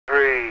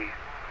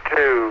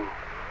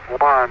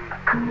10,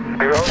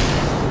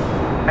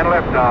 and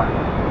liftoff.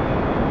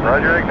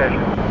 Roger, ignition.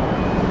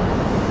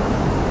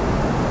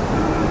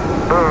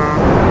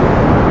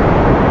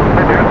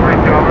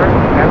 Switch over,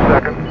 10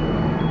 seconds.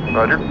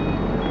 Roger.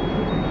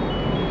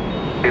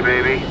 Hey,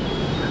 baby.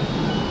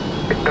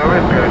 Switch over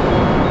is good.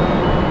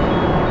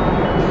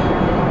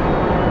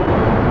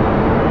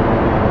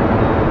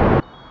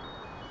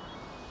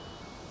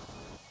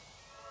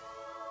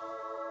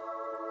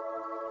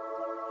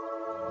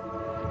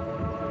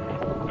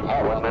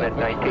 Minute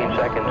 19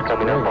 seconds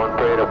coming up on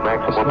period of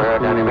maximum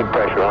aerodynamic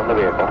pressure on the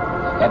vehicle.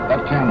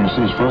 That camera you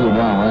see is further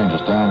downrange.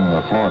 It's down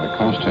the Florida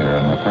coast here,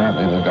 and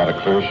apparently they've got a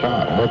clear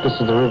shot. Look, this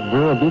is the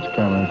Riviera Beach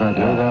camera, in fact,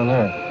 way down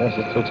there. Yes,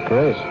 it's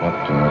great. What,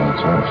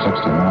 it's over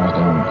 60 miles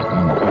down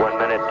the coast. 1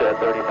 minute,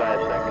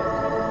 35 seconds.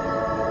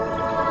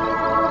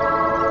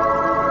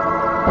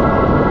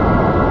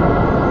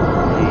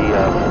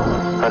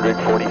 The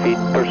 140 feet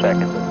per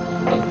second.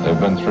 They've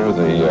been through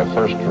the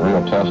first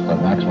real test at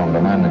maximum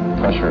demanding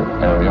pressure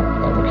area.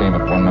 We came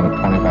at 1 minute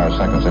 25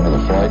 seconds into the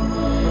flight.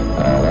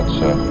 That's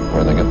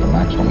where they get the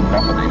maximum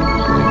buffeting.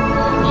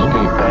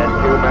 Speed pass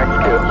through Max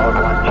Q. Hold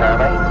 1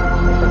 Charlie.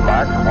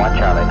 Mark, 1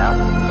 Charlie now.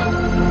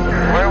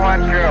 We're 1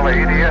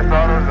 Charlie. EDS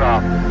auto's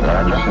off.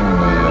 Roger. Seeing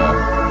the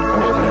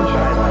first stage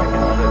shot back.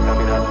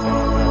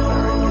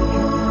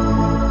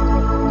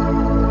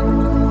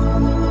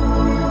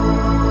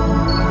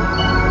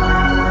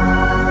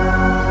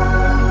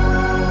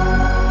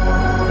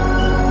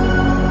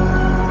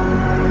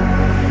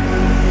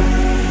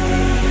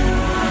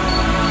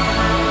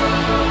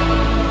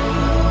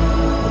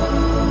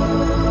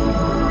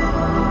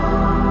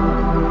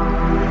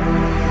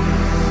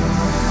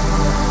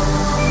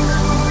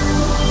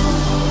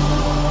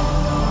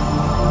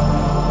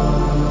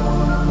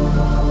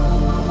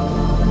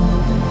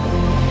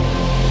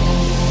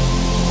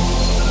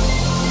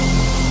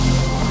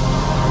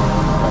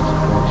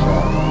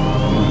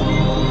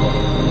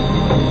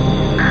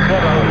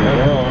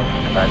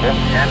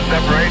 And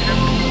separation.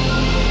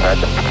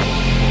 Roger.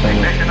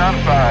 Ignition on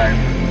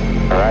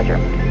 5. Roger.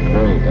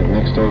 Great, that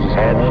next stage is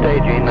And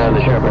staging, the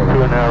Sherman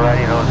crew now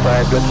riding on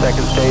 5 good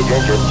second stage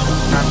engines.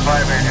 On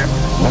 5 engine.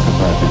 Look at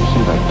that. Did you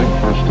see that big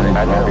first stage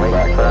Roger, dropping waiting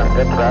back for there?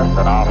 good thrust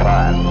on all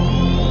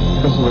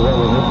 5. This is the way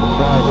we hit the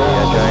flag.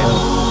 Yeah,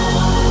 Giant.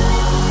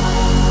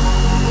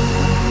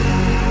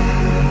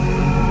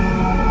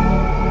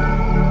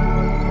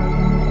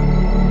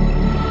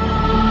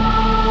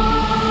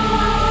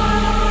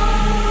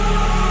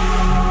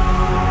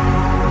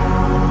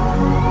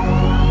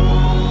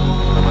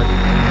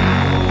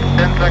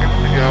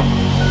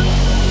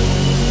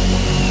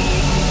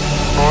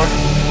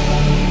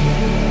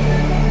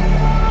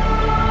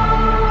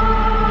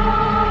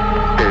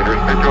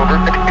 Over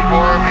 64,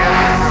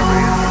 yeah, over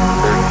here.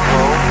 There's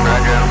slow,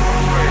 back out.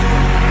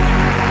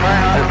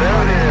 Right on, there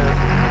it is.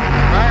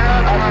 Right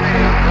on the money,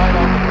 right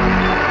on the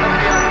money. Let me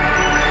out.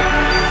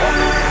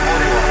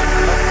 41,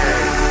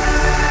 okay.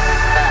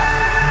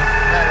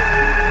 That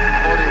is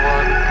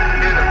 41,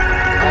 beautiful.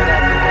 Right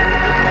on the money.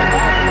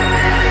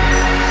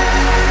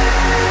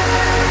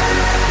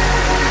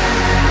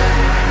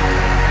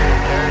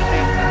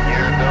 Thursday,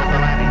 you're a Bill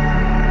Delaney.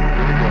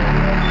 Here we go.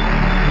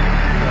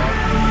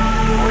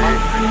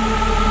 48.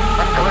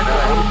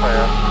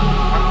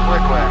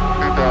 Quick lap,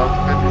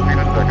 2,050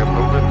 feet a second, a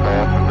little bit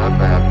fast, but not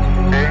bad.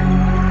 Okay?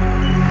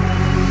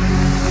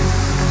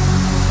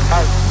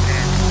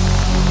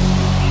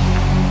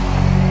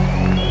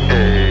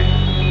 Okay,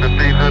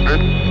 1,500.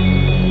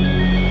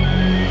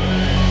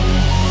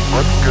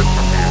 What's good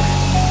from here?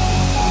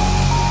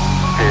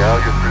 Okay, I'll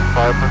get through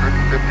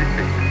 550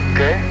 feet.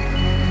 Okay?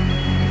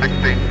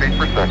 16 feet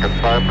per second,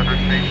 500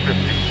 feet, 15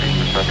 feet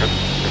per second.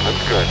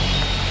 That's good.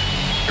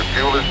 The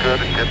fuel is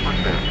good at 10%.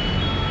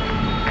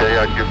 Okay,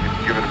 I'll give it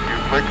a few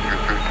clicks. You're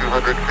through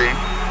 200 feet.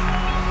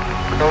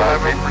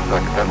 5 feet per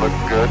second. That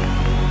looks good.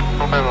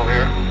 Momentum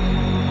here.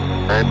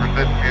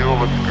 9% fuel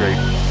looks great.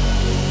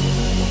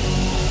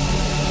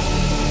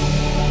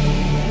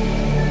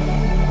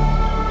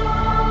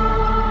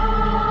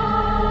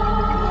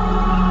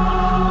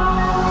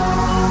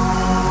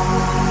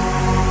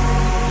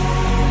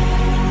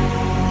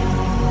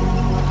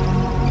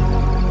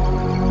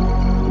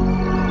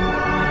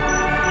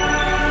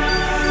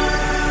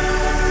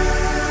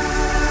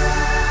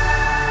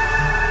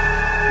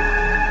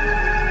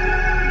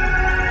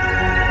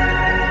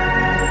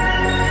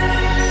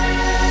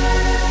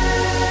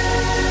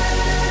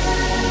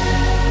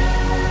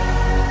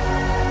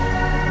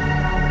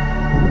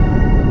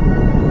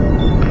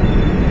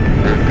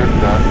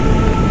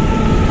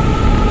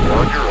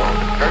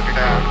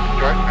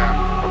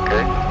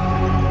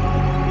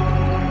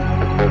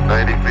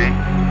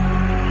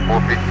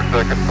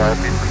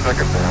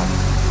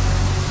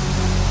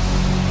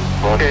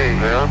 Okay,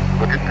 down,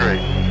 looking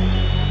great.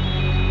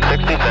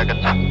 60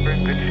 seconds.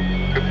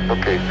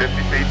 Okay,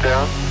 50 feet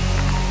down.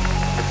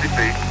 50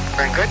 feet.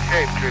 We're in good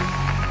shape, too.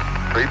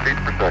 3 feet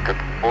per second.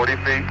 40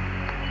 feet.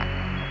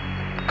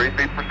 3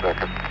 feet per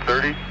second.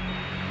 30.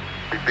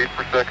 3 feet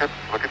per second.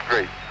 Looking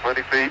great.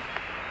 20 feet.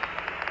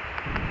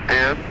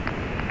 10.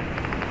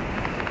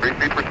 3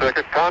 feet per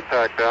second,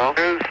 contact down.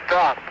 2,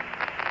 stop.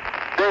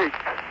 Brake,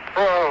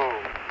 pro,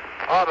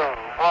 auto.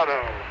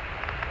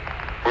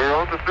 We're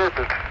on the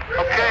surface.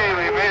 Okay,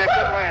 we made a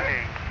good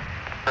landing.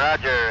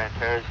 Roger,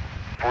 enters.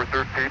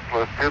 413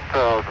 plus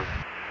 10,000.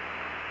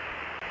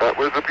 That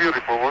was a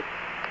beautiful one.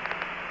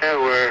 Yeah,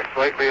 we're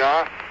slightly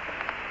off.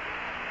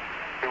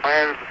 We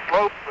landed the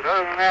slope, but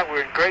other than that,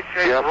 we're in great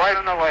shape. Yep. Right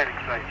on the landing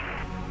site.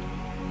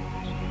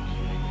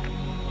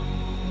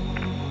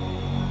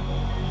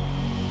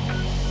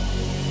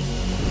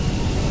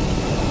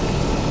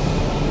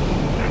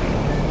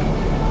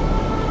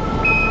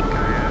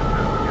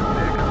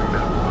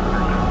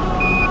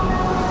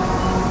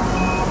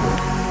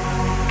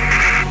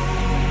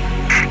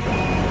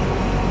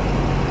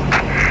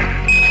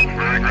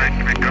 Very great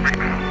to be coming.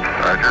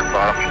 Roger,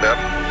 bottom step.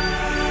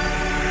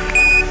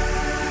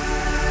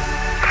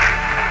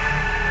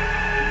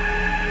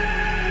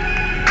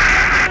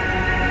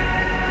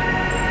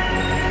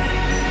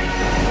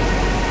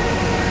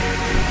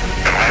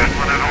 Last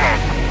one is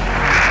alone.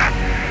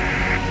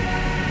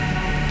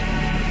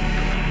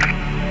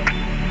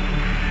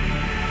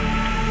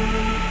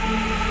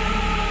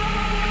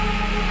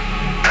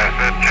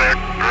 Asset check,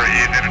 very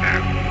easy to do.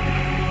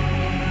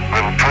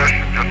 Little push,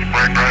 just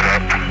spring right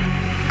up.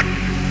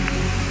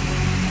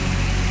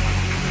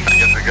 I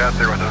guess we got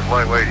there with those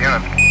lightweight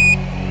units.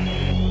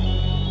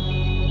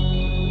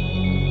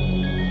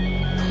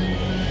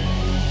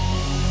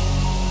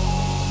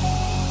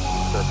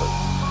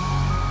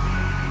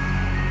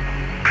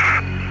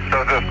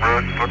 How's this,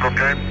 Bruce? Look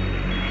okay?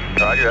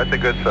 Roger, that's a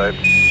good sight.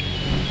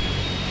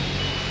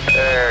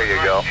 There you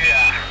go.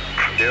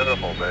 Yeah.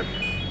 Beautiful, babe.